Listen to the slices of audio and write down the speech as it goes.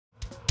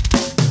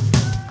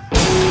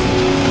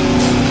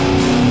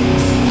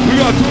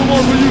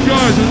more for you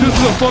guys, and this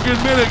is a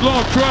fucking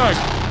minute-long track.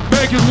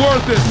 Make it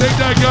worth it. Take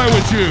that guy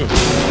with you.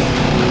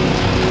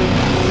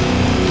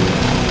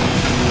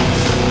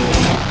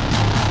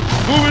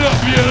 Move it up,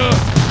 Vienna.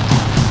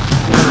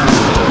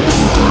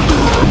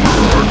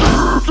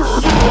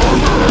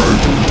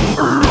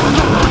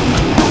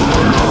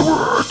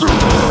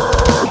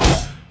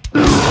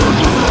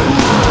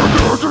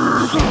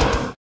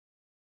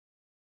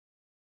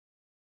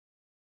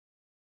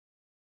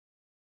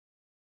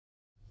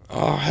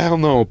 Oh, hell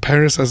no.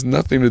 Paris has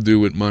nothing to do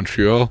with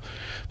Montreal.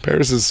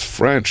 Paris is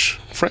French.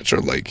 French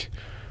are like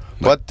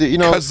but you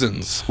know,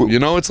 cousins. You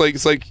know, it's like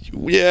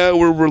yeah,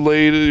 we're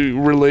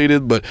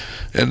related, but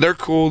and they're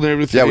cool and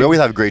everything. Yeah, we always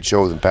have great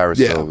shows in Paris.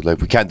 Yeah. So like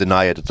we can't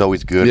deny it. It's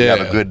always good. Yeah. We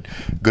have a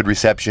good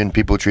reception.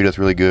 People treat us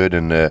really good,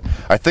 and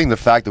I think the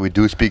fact that we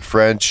do speak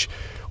French,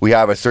 we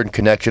have a certain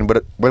connection.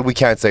 But we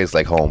can't say it's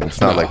like home.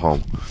 It's not like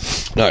home.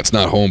 No, it's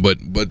not home. But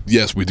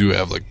yes, we do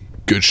have like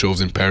good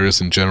shows in Paris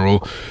in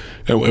general.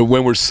 And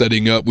when we're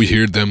setting up, we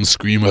hear them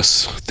scream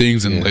us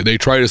things, and like, they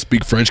try to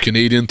speak French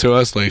Canadian to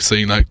us, like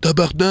saying like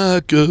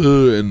 "tabarnak"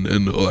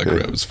 and all that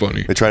crap. It's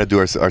funny. They try to do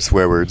our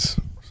swear words.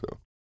 So.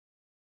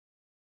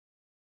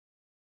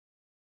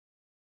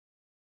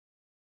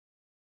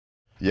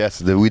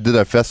 Yes, we did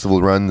our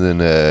festival runs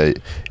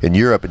in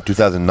Europe in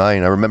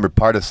 2009. I remember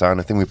Partisan.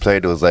 I think we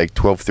played. It was like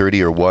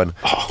 12:30 or 1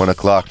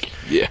 o'clock.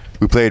 Yeah.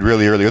 We played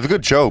really early. It was a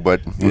good show,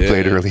 but we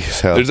played early as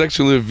hell. There's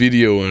actually a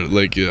video on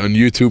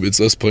YouTube. It's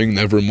us playing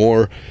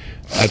Nevermore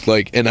at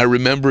and I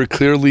remember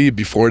clearly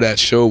before that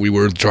show we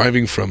were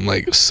driving from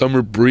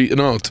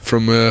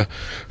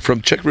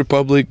from Czech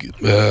Republic,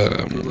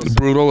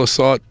 Brutal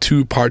Assault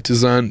to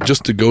Partizan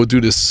just to go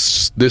do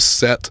this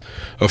set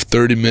of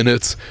 30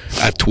 minutes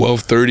at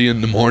 12:30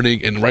 in the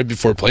morning, and right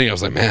before playing I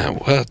was like, man,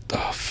 what the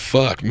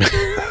fuck, man.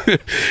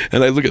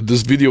 And I look at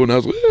this video and I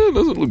was like, it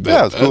doesn't look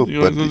that it's cool, bad.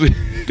 You know,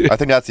 but I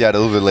think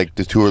those are like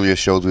the 2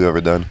 earliest shows we've ever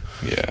done.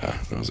 Yeah,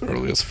 that was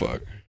early as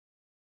fuck.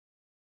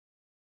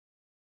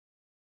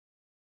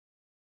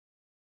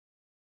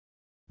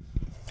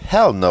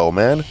 Hell no,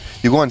 man.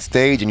 You go on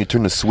stage and you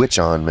turn the switch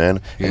on,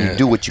 man, and you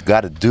do what you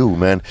gotta do,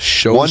 man.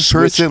 Show one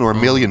switch person or a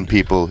on. million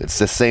people, it's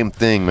the same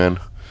thing, man.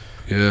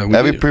 Yeah,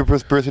 every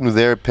person who's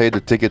there paid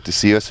the ticket to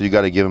see us, so you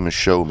gotta give him a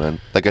show, man.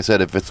 Like I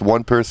said, if it's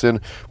one person,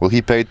 well,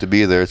 he paid to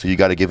be there, so you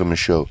gotta give him a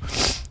show,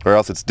 or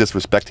else it's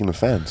disrespecting the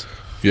fans.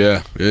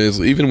 Yeah,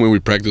 even when we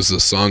practice a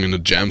song in a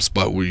jam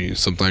spot, we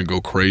sometimes go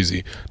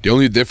crazy. The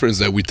only difference is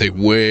that we take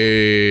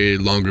way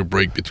longer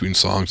break between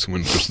songs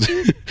when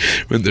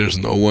there's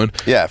no one.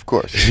 Yeah, of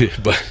course.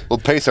 But we'll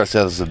pace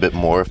ourselves a bit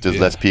more if there's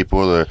less people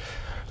or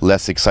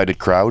less excited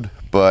crowd,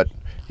 but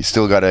you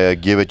still gotta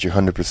give it your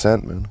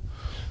 100%, man.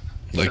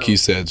 Like he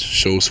said,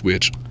 show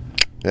switch.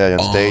 Yeah,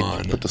 on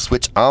stage, put the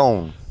switch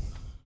on.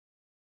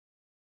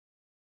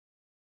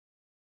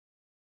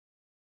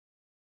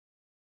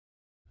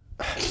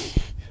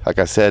 Like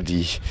I said,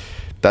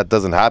 that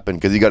doesn't happen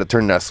because you got to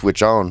turn that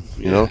switch on.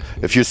 You know,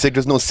 if you're sick,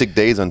 there's no sick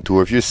days on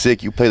tour. If you're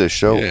sick, you play the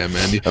show. Yeah,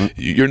 man.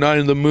 You're not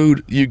in the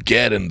mood. You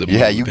get in the mood.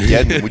 Yeah, you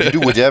get. You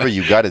do whatever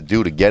you got to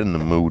do to get in the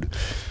mood.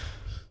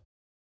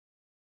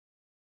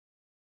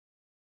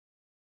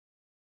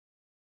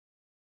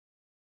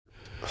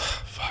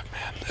 Fuck,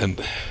 man. And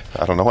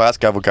I don't know.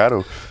 Ask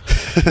Avocado.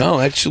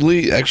 No,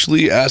 actually,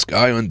 ask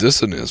Ion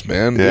Dissonance,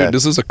 man. Yeah. Dude,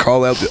 this is a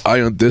call out to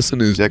Ion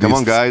Dissonance. Yeah, come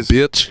on, guys.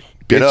 Bitches.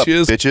 Get up,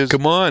 bitches.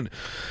 Come on.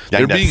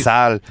 They're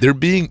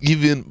being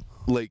even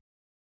like.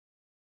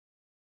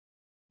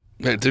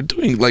 They're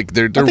doing like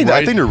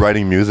I think they're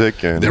writing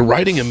music and they're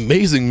writing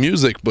amazing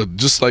music, but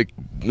just like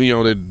they're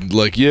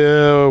like I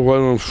don't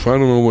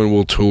know when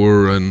we'll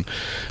tour, and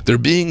they're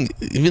being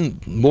even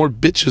more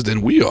bitches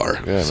than we are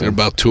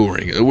about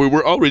touring. We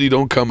already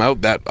don't come out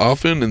that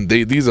often, and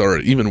these are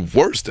even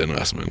worse than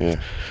us, man.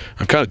 Yeah.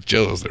 I'm kind of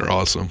jealous. They're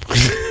awesome.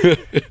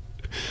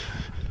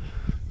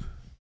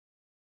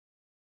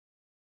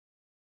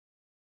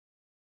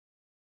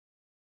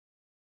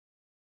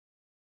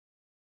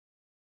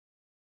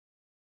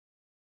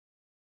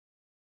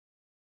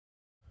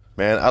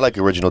 Man, I like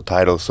original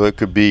titles, so it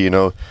could be,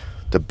 the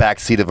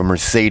backseat of a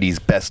Mercedes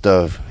best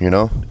of,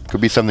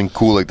 Could be something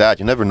cool like that.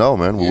 You never know,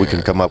 man, what we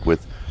can come up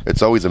with.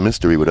 It's always a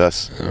mystery with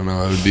us. I don't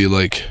know, it would be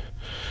like...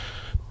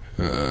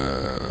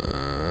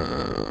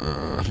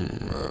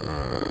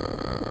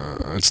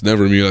 it's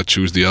never me that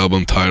choose the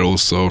album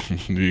titles, so...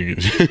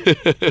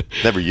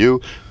 Never you?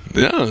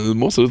 Yeah,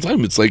 most of the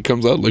time it's like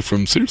comes out like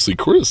from seriously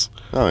Chris.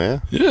 Oh, yeah?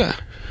 Yeah.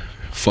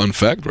 Fun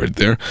fact right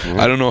there.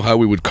 Yeah. I don't know how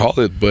we would call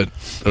it, but...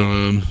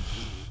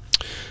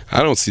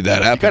 I don't see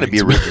that happening.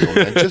 You gotta be original,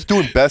 man. Just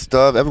doing best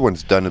of,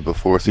 everyone's done it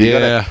before, so you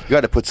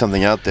gotta put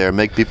something out there,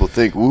 make people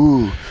think,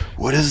 ooh,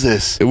 what is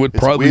this? It would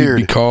probably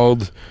be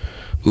called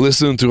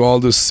Listen to All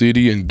This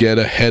CD and Get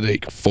a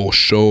Headache for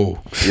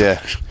Show.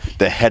 Yeah,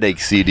 the Headache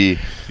CD.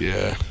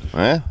 Yeah.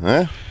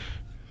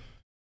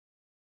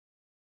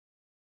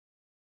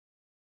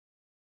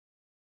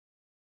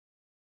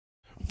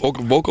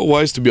 Vocal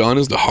wise, to be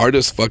honest, the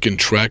hardest fucking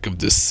track of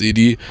this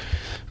CD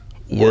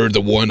were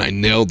the one I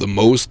nailed the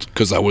most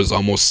because I was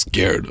almost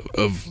scared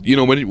of, you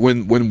know,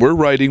 when we're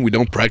writing, we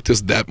don't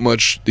practice that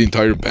much, the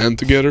entire band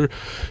together.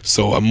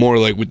 So I'm more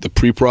like with the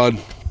pre-prod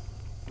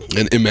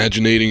and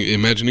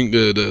imagining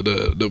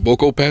the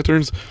vocal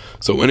patterns.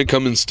 So when it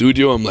comes in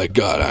studio, I'm like,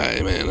 God,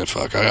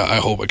 I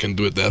hope I can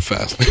do it that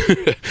fast.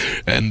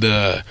 And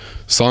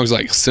songs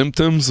like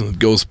Symptoms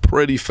goes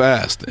pretty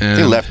fast. And I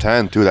think left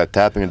hand too, that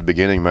tapping at the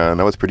beginning, man,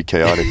 that was pretty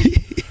chaotic.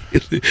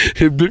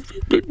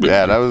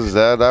 Yeah,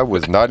 that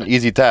was not an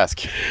easy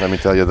task. Let me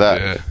tell you that.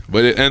 Yeah,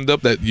 but it ended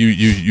up that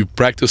you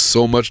practice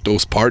so much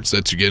those parts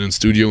that you get in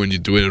studio and you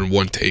do it in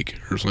one take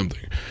or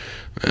something.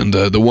 And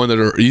the one that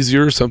are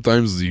easier,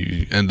 sometimes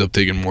you end up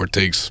taking more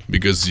takes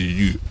because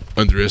you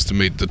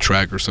underestimate the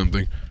track or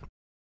something.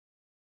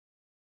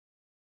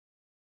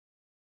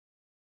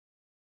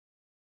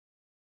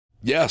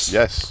 Yes.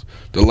 Yes.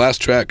 The last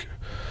track.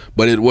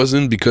 But it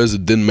wasn't because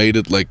it didn't made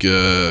it like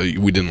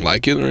we didn't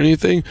like it or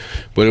anything,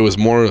 but it was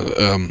more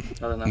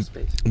not enough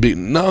space.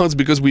 No, it's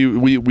because we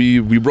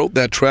wrote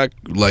that track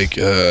like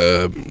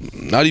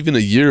not even a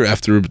year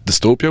after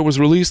Dystopia was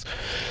released,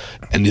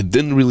 and it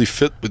didn't really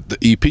fit with the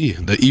EP.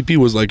 The EP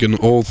was like an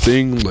old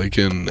thing, like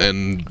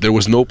and there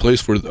was no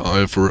place for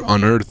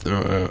Unearthed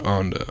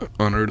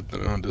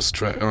on this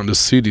track, on this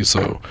CD.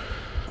 So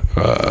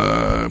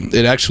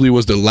it actually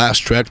was the last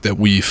track that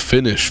we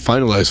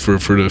finalized for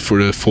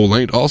the full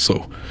length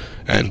also.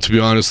 And to be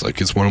honest,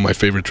 like, it's one of my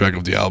favorite track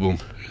of the album.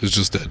 It's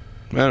just that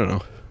I don't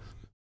know.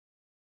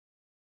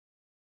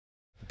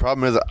 The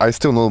problem is I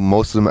still know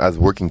most of them as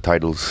working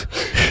titles.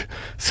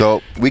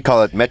 So we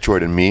call it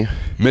Metroid and Me.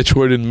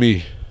 Metroid and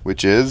Me,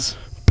 which is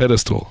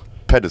Pedestal.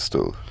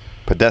 Pedestal.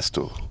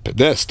 Pedestal.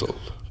 Pedestal.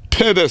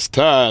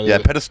 Pedestal. Yeah,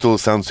 pedestal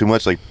sounds too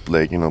much like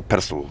you know,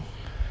 pedestal.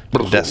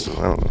 Pedestal,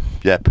 I don't know.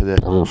 Yeah,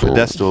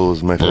 Pedestal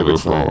is my favorite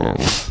song.